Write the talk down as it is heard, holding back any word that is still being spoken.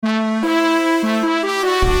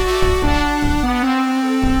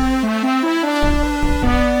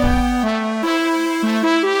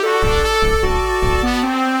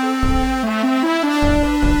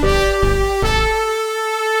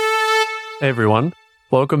everyone.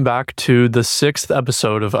 Welcome back to the 6th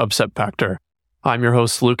episode of Upset Factor. I'm your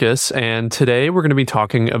host, Lucas, and today we're going to be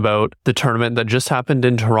talking about the tournament that just happened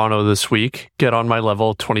in Toronto this week, Get On My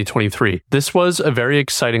Level 2023. This was a very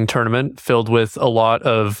exciting tournament filled with a lot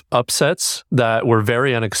of upsets that were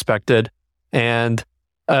very unexpected and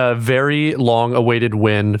a very long-awaited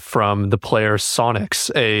win from the player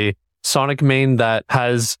Sonics, a Sonic main that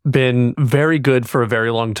has been very good for a very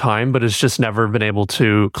long time, but has just never been able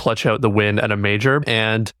to clutch out the win at a major.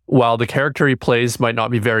 And while the character he plays might not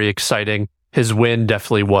be very exciting, his win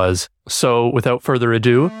definitely was. So without further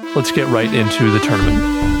ado, let's get right into the tournament.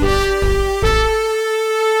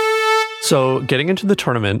 So getting into the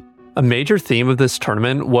tournament, a major theme of this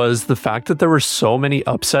tournament was the fact that there were so many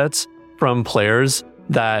upsets from players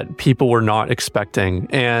that people were not expecting.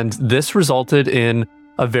 And this resulted in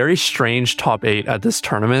a very strange top 8 at this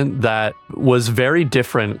tournament that was very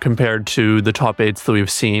different compared to the top 8s that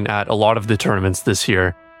we've seen at a lot of the tournaments this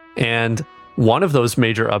year. And one of those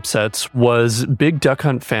major upsets was Big Duck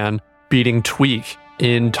Hunt Fan beating Tweak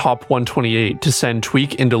in top 128 to send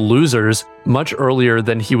Tweak into losers much earlier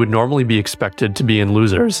than he would normally be expected to be in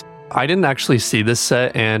losers. I didn't actually see this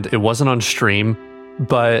set and it wasn't on stream,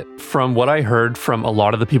 but from what I heard from a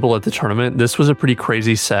lot of the people at the tournament, this was a pretty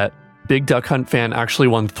crazy set. Big Duck Hunt Fan actually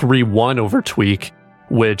won 3-1 over Tweak,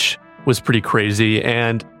 which was pretty crazy.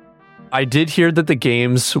 And I did hear that the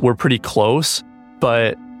games were pretty close,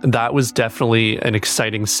 but that was definitely an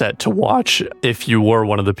exciting set to watch if you were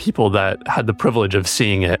one of the people that had the privilege of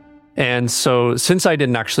seeing it. And so since I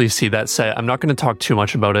didn't actually see that set, I'm not going to talk too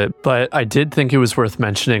much about it, but I did think it was worth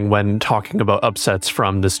mentioning when talking about upsets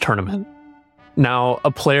from this tournament. Now,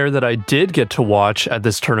 a player that I did get to watch at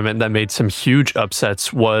this tournament that made some huge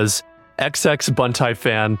upsets was XX Buntai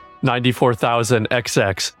Fan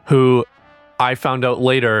 94,000XX, who I found out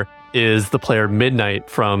later is the player Midnight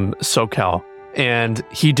from SoCal. And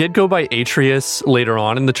he did go by Atreus later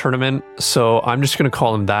on in the tournament, so I'm just going to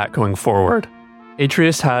call him that going forward.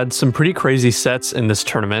 Atreus had some pretty crazy sets in this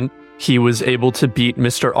tournament. He was able to beat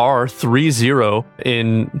Mr. R 3-0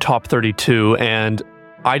 in top 32, and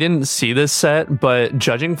I didn't see this set, but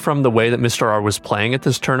judging from the way that Mr. R was playing at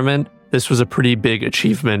this tournament, this was a pretty big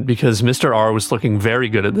achievement because Mr. R was looking very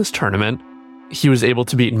good at this tournament. He was able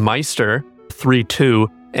to beat Meister 3-2,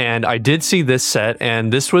 and I did see this set,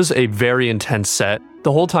 and this was a very intense set.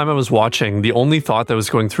 The whole time I was watching, the only thought that was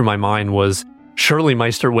going through my mind was, surely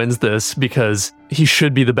Meister wins this because he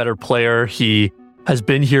should be the better player. He has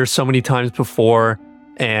been here so many times before,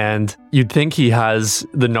 and you'd think he has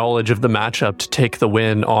the knowledge of the matchup to take the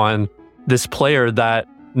win on this player that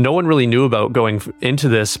no one really knew about going into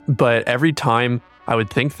this, but every time I would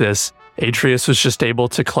think this, Atreus was just able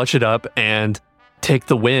to clutch it up and take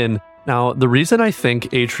the win. Now, the reason I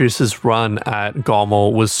think Atreus's run at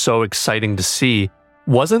GOML was so exciting to see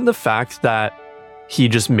wasn't the fact that he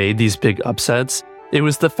just made these big upsets. It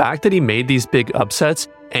was the fact that he made these big upsets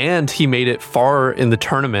and he made it far in the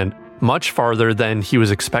tournament, much farther than he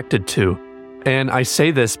was expected to. And I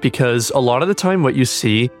say this because a lot of the time what you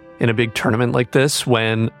see in a big tournament like this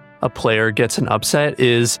when a player gets an upset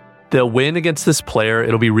is they'll win against this player,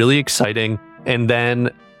 it'll be really exciting, and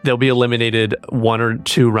then they'll be eliminated 1 or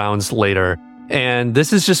 2 rounds later. And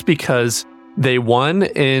this is just because they won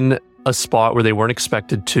in a spot where they weren't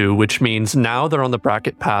expected to, which means now they're on the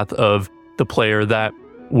bracket path of the player that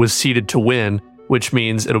was seeded to win, which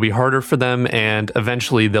means it'll be harder for them and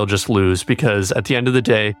eventually they'll just lose because at the end of the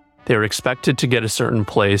day, they were expected to get a certain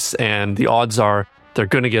place and the odds are they're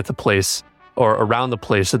going to get the place or around the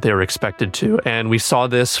place that they were expected to. And we saw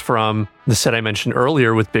this from the set I mentioned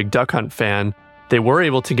earlier with Big Duck Hunt Fan. They were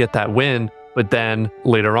able to get that win, but then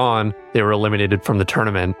later on, they were eliminated from the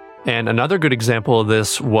tournament. And another good example of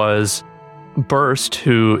this was Burst,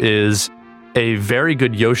 who is a very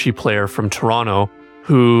good Yoshi player from Toronto,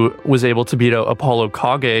 who was able to beat out Apollo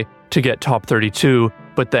Kage to get top 32,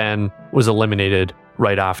 but then was eliminated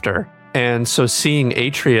right after. And so seeing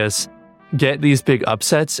Atreus get these big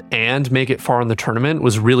upsets and make it far in the tournament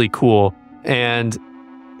was really cool. And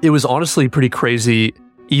it was honestly pretty crazy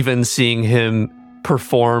even seeing him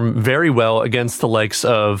perform very well against the likes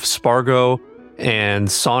of Spargo and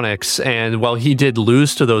Sonics. And while he did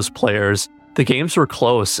lose to those players, the games were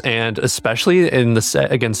close. And especially in the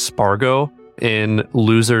set against Spargo in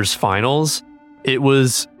losers finals, it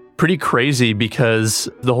was pretty crazy because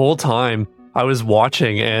the whole time I was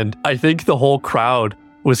watching and I think the whole crowd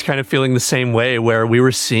was kind of feeling the same way where we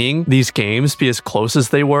were seeing these games be as close as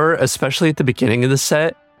they were, especially at the beginning of the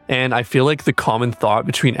set. And I feel like the common thought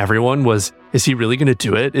between everyone was, is he really going to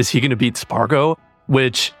do it? Is he going to beat Spargo?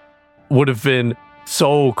 Which would have been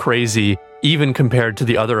so crazy even compared to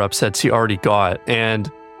the other upsets he already got.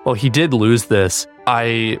 And while he did lose this,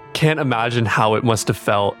 I can't imagine how it must have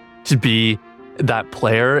felt to be that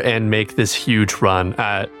player and make this huge run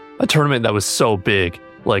at a tournament that was so big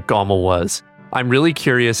like GOML was. I'm really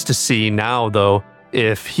curious to see now, though,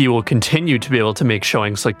 if he will continue to be able to make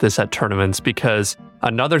showings like this at tournaments, because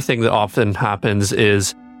another thing that often happens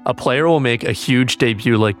is a player will make a huge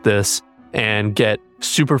debut like this and get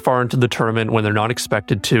super far into the tournament when they're not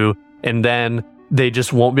expected to, and then they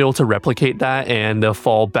just won't be able to replicate that and they'll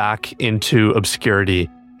fall back into obscurity.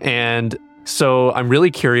 And so I'm really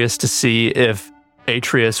curious to see if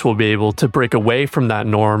Atreus will be able to break away from that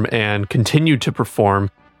norm and continue to perform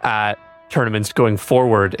at tournaments going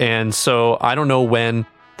forward. And so I don't know when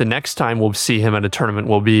the next time we'll see him at a tournament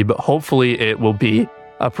will be, but hopefully it will be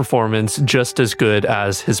a performance just as good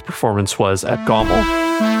as his performance was at GOML.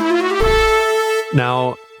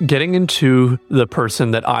 Now, getting into the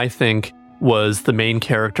person that I think was the main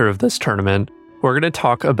character of this tournament, we're going to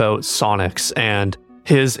talk about Sonic's and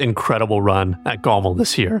his incredible run at GOML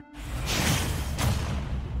this year.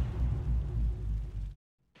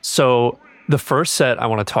 So the first set I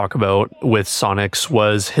want to talk about with Sonic's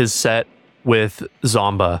was his set with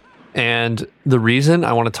Zomba. And the reason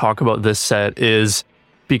I want to talk about this set is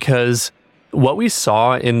because what we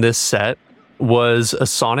saw in this set was a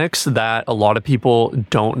Sonic's that a lot of people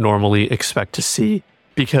don't normally expect to see.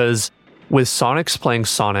 Because with Sonic's playing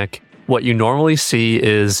Sonic, what you normally see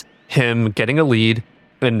is him getting a lead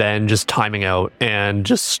and then just timing out and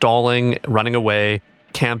just stalling, running away,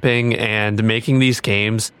 camping, and making these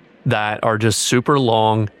games that are just super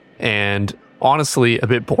long and honestly a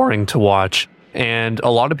bit boring to watch. And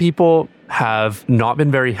a lot of people have not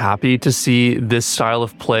been very happy to see this style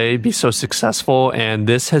of play be so successful, and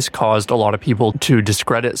this has caused a lot of people to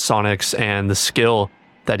discredit Sonic's and the skill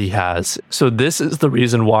that he has. So this is the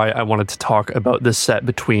reason why I wanted to talk about this set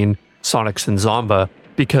between Sonic's and Zomba,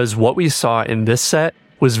 because what we saw in this set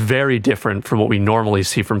was very different from what we normally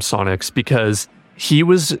see from Sonic's, because he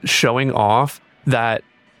was showing off that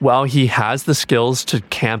while he has the skills to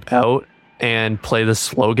camp out and play the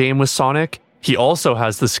slow game with Sonic, he also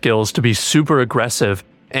has the skills to be super aggressive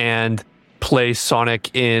and play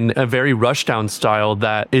Sonic in a very rushdown style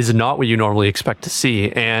that is not what you normally expect to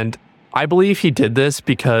see. And I believe he did this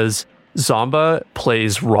because Zomba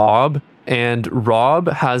plays Rob, and Rob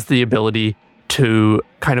has the ability to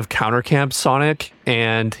kind of countercamp Sonic,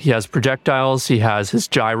 and he has projectiles, he has his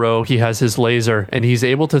gyro, he has his laser, and he's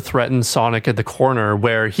able to threaten Sonic at the corner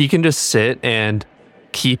where he can just sit and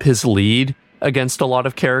keep his lead against a lot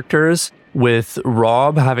of characters, with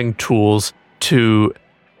Rob having tools to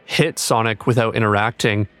hit Sonic without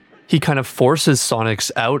interacting. He kind of forces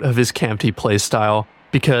Sonic's out of his campy playstyle,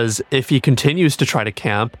 because if he continues to try to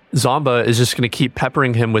camp, Zomba is just going to keep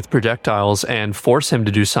peppering him with projectiles and force him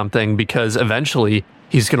to do something, because eventually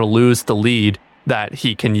he's going to lose the lead that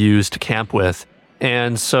he can use to camp with.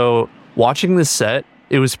 And so watching this set,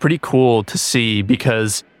 it was pretty cool to see,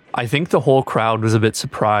 because I think the whole crowd was a bit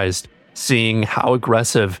surprised seeing how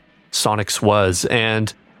aggressive Sonic's was.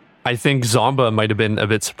 And I think Zomba might have been a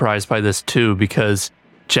bit surprised by this too, because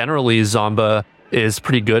generally Zomba is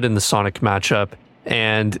pretty good in the Sonic matchup,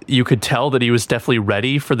 and you could tell that he was definitely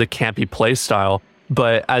ready for the campy playstyle.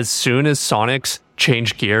 But as soon as Sonic's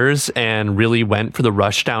changed gears and really went for the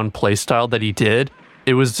rushdown playstyle that he did,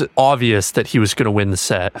 it was obvious that he was going to win the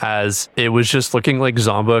set, as it was just looking like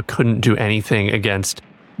Zomba couldn't do anything against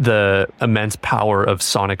the immense power of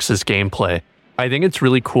Sonic's gameplay. I think it's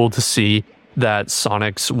really cool to see that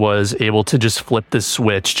Sonic's was able to just flip this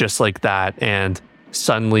switch just like that and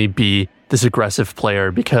suddenly be this aggressive player,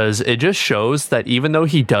 because it just shows that even though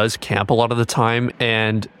he does camp a lot of the time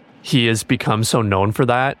and he has become so known for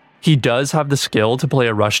that, he does have the skill to play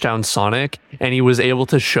a rushdown Sonic, and he was able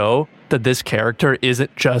to show that this character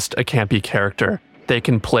isn't just a campy character. They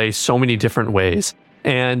can play so many different ways.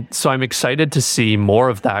 And so I'm excited to see more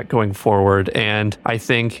of that going forward, and I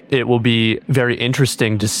think it will be very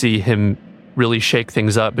interesting to see him really shake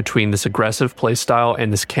things up between this aggressive playstyle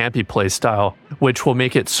and this campy playstyle, which will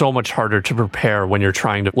make it so much harder to prepare when you're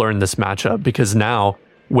trying to learn this matchup, because now,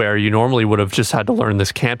 where you normally would have just had to learn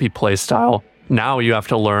this campy playstyle, now you have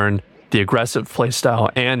to learn the aggressive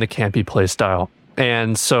playstyle and the campy playstyle.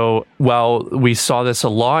 And so while we saw this a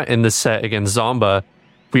lot in the set against Zomba,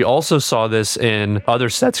 we also saw this in other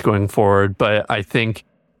sets going forward, but I think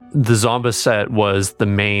the Zomba set was the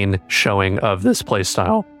main showing of this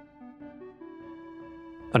playstyle.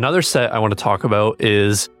 Another set I want to talk about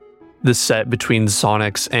is the set between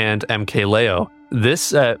Sonic's and MKLeo. This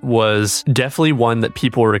set was definitely one that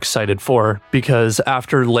people were excited for, because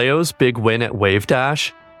after Leo's big win at Wave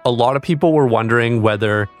Dash, a lot of people were wondering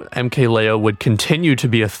whether MKLeo would continue to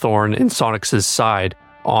be a thorn in Sonic's side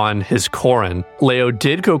on his Corrin. Leo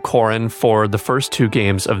did go Corrin for the first 2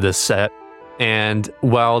 games of this set, and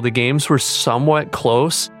while the games were somewhat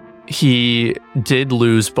close, he did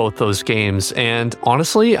lose both those games. And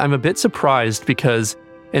honestly, I'm a bit surprised because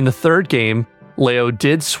in the 3rd game, Leo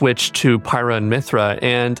did switch to Pyra and Mythra,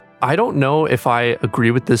 and I don't know if I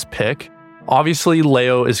agree with this pick. Obviously,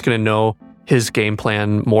 Leo is going to know his game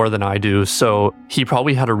plan more than I do, so he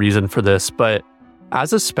probably had a reason for this. But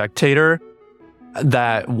as a spectator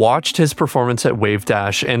that watched his performance at Wave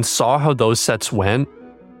Dash and saw how those sets went,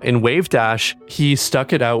 in Wave Dash, he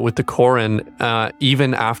stuck it out with the Corrin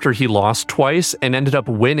even after he lost twice and ended up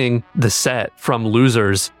winning the set from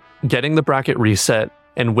losers, getting the bracket reset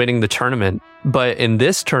and winning the tournament. But in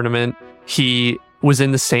this tournament, he was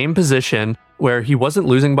in the same position where he wasn't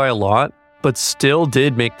losing by a lot, but still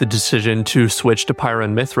did make the decision to switch to Pyra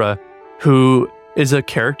and Mythra, who is a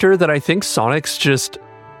character that I think Sonic's just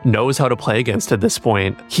knows how to play against at this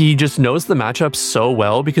point. He just knows the matchup so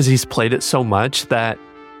well because he's played it so much that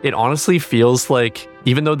it honestly feels like,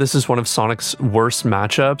 even though this is one of Sonic's worst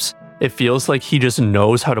matchups, it feels like he just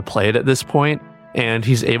knows how to play it at this point, and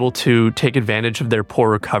he's able to take advantage of their poor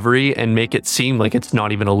recovery and make it seem like it's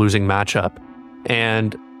not even a losing matchup.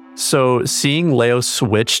 And so seeing Leo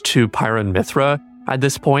switch to Pyra and Mythra at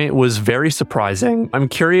this point was very surprising. I'm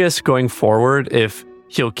curious going forward if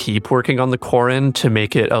he'll keep working on the Corrin to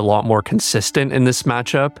make it a lot more consistent in this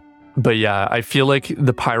matchup. But yeah, I feel like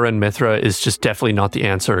the Pyra and Mythra is just definitely not the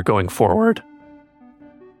answer going forward.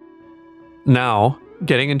 Now,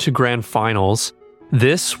 getting into Grand Finals,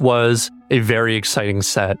 this was a very exciting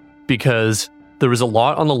set because there was a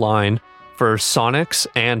lot on the line for Sonic's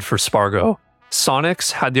and for Spargo.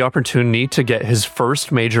 Sonic's had the opportunity to get his first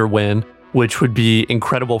major win, which would be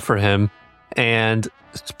incredible for him, and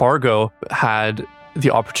Spargo had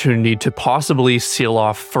the opportunity to possibly seal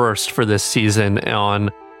off first for this season on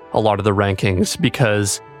a lot of the rankings,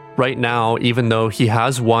 because right now, even though he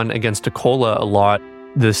has won against Akola a lot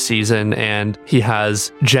this season, and he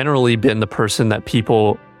has generally been the person that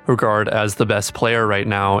people regard as the best player right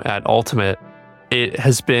now at Ultimate, it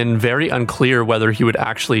has been very unclear whether he would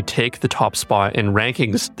actually take the top spot in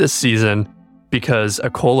rankings this season, because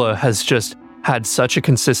Akola has just had such a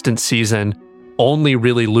consistent season, only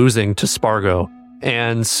really losing to Spargo.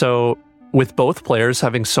 And so with both players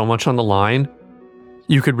having so much on the line,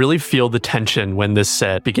 you could really feel the tension when this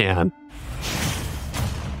set began.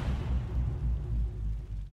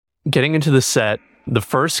 Getting into the set, the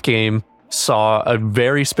first game saw a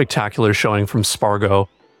very spectacular showing from Spargo.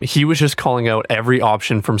 He was just calling out every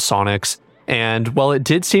option from Sonic's, and while it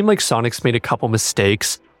did seem like Sonic's made a couple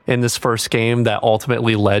mistakes in this first game that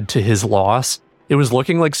ultimately led to his loss, it was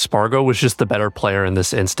looking like Spargo was just the better player in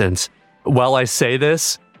this instance. While I say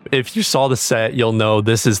this, if you saw the set, you'll know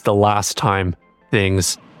this is the last time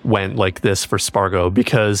things went like this for Spargo,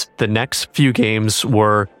 because the next few games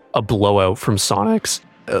were a blowout from Sonic's.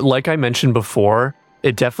 Like I mentioned before,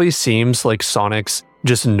 it definitely seems like Sonic's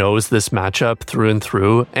just knows this matchup through and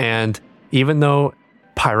through, and even though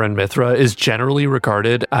Pyra and Mythra is generally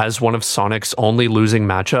regarded as one of Sonic's only losing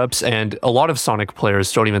matchups, and a lot of Sonic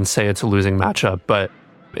players don't even say it's a losing matchup, but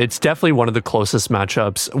it's definitely one of the closest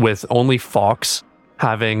matchups, with only Fox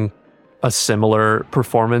having a similar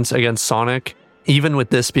performance against Sonic. Even with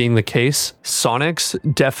this being the case, Sonic's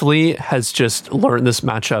definitely has just learned this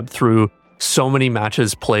matchup through so many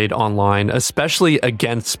matches played online, especially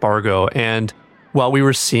against Spargo. And while we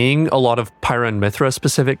were seeing a lot of Pyra and Mythra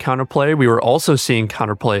specific counterplay, we were also seeing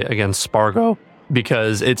counterplay against Spargo,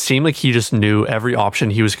 because it seemed like he just knew every option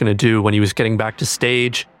he was going to do when he was getting back to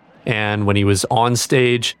stage and when he was on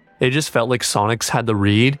stage. It just felt like Sonic's had the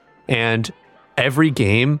read, and every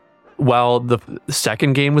game, while the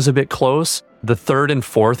second game was a bit close, the third and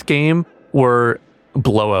fourth game were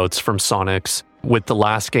blowouts from Sonic's, with the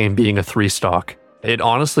last game being a 3-stock. It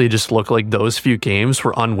honestly just looked like those few games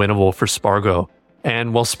were unwinnable for Spargo.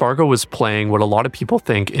 And while Spargo was playing what a lot of people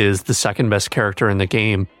think is the second best character in the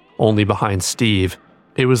game, only behind Steve,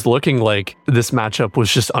 it was looking like this matchup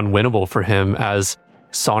was just unwinnable for him, as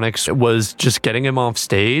Sonic's was just getting him off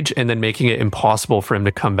stage and then making it impossible for him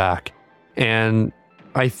to come back. And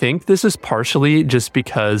I think this is partially just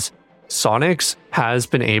because Sonic's has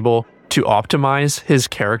been able to optimize his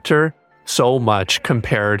character so much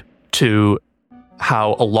compared to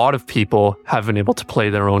how a lot of people have been able to play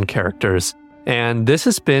their own characters. And this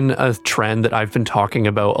has been a trend that I've been talking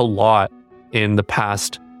about a lot in the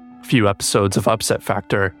past few episodes of Upset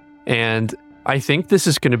Factor. And I think this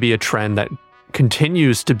is going to be a trend that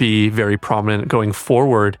continues to be very prominent going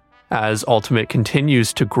forward, as Ultimate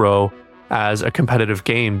continues to grow as a competitive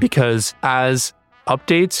game, because as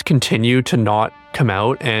updates continue to not come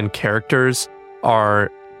out and characters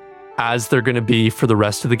are as they're going to be for the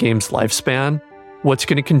rest of the game's lifespan, what's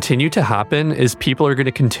going to continue to happen is people are going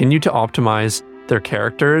to continue to optimize their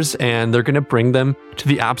characters and they're going to bring them to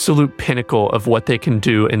the absolute pinnacle of what they can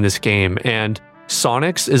do in this game. And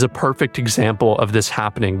Sonic's is a perfect example of this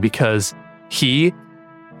happening because he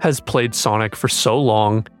has played Sonic for so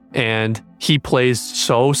long and he plays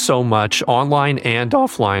so much online and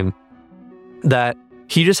offline that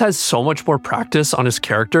he just has so much more practice on his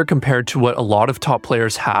character compared to what a lot of top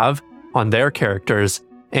players have on their characters.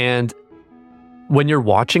 And when you're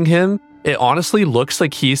watching him, it honestly looks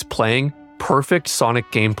like he's playing perfect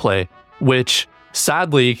Sonic gameplay, which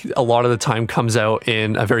sadly a lot of the time comes out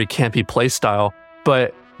in a very campy playstyle.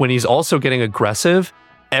 But when he's also getting aggressive,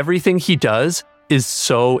 everything he does is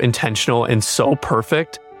so intentional and so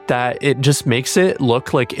perfect that it just makes it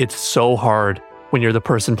look like it's so hard when you're the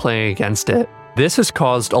person playing against it. This has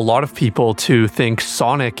caused a lot of people to think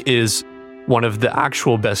Sonic is one of the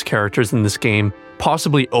actual best characters in this game,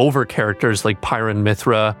 possibly over characters like Pyra and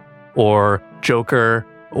Mythra or Joker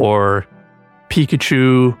or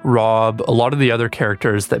Pikachu, Rob, a lot of the other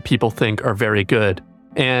characters that people think are very good.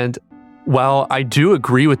 And while I do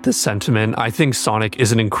agree with this sentiment, I think Sonic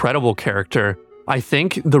is an incredible character. I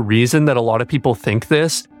think the reason that a lot of people think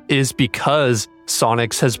this is because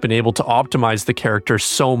Sonic's has been able to optimize the character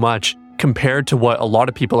so much compared to what a lot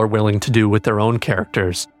of people are willing to do with their own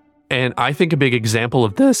characters. And I think a big example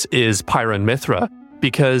of this is Pyra and Mythra,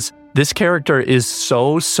 because this character is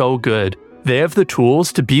so good. They have the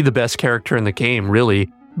tools to be the best character in the game,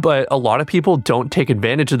 really, but a lot of people don't take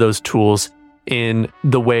advantage of those tools in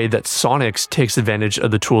the way that Sonic's takes advantage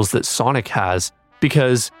of the tools that Sonic has,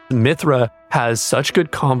 because Mythra has such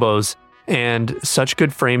good combos and such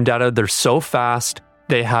good frame data. They're so fast.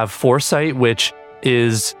 They have Foresight, which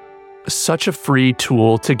is such a free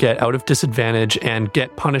tool to get out of disadvantage and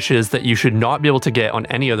get punishes that you should not be able to get on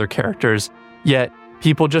any other characters. Yet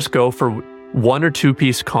people just go for 1 or 2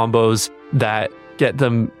 piece combos that get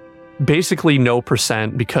them basically no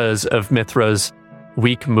percent because of Mythra's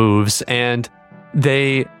weak moves. And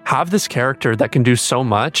they have this character that can do so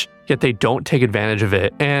much, yet they don't take advantage of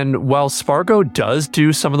it. And while Spargo does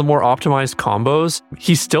do some of the more optimized combos,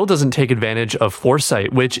 he still doesn't take advantage of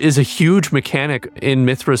Foresight, which is a huge mechanic in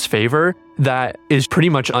Mythra's favor that is pretty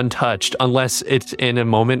much untouched unless it's in a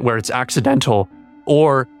moment where it's accidental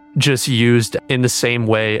or just used in the same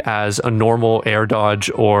way as a normal air dodge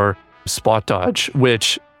or spot dodge,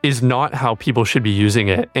 which is not how people should be using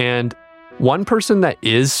it. And one person that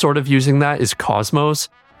is sort of using that is Cosmos,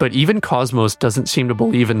 but even Cosmos doesn't seem to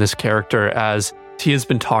believe in this character, as he has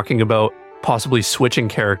been talking about possibly switching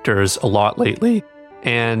characters a lot lately.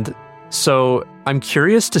 And so I'm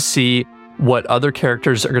curious to see what other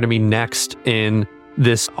characters are going to be next in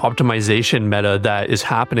this optimization meta that is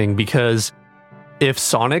happening, because if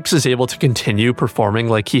Sonic's is able to continue performing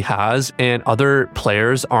like he has and other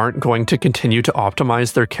players aren't going to continue to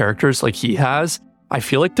optimize their characters like he has, I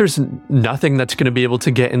feel like there's nothing that's going to be able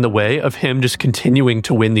to get in the way of him just continuing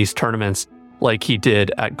to win these tournaments like he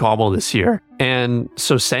did at GOML this year. And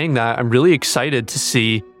so saying that, I'm really excited to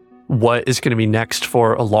see what is going to be next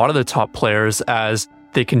for a lot of the top players as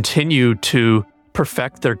they continue to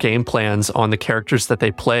perfect their game plans on the characters that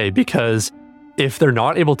they play, because if they're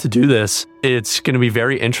not able to do this, it's going to be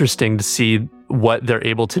very interesting to see what they're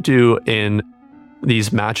able to do in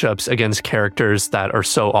these matchups against characters that are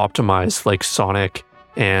so optimized, like Sonic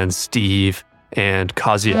and Steve and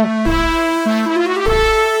Kazuya.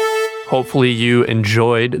 Hopefully you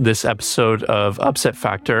enjoyed this episode of Upset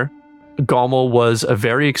Factor. GOML was a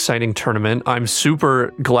very exciting tournament. I'm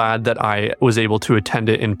super glad that I was able to attend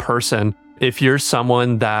it in person. If you're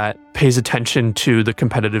someone that pays attention to the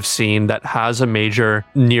competitive scene, that has a major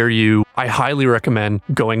near you, I highly recommend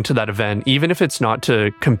going to that event, even if it's not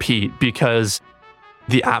to compete, because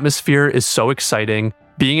the atmosphere is so exciting.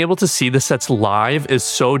 Being able to see the sets live is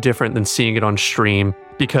so different than seeing it on stream,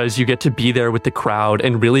 because you get to be there with the crowd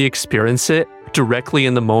and really experience it directly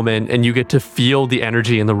in the moment, and you get to feel the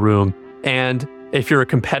energy in the room. And if you're a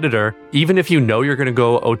competitor, even if you know you're going to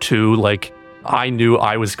go 0-2 like I knew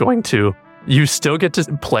I was going to, you still get to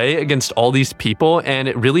play against all these people, and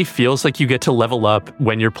it really feels like you get to level up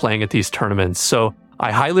when you're playing at these tournaments. So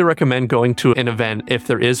I highly recommend going to an event if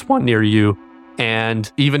there is one near you.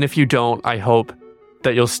 And even if you don't, I hope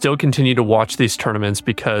that you'll still continue to watch these tournaments,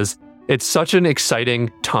 because it's such an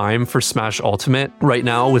exciting time for Smash Ultimate right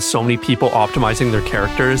now, with so many people optimizing their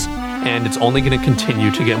characters. and it's only going to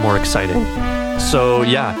continue to get more exciting. So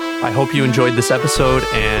yeah, I hope you enjoyed this episode,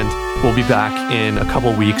 and we'll be back in a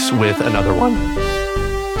couple weeks with another one.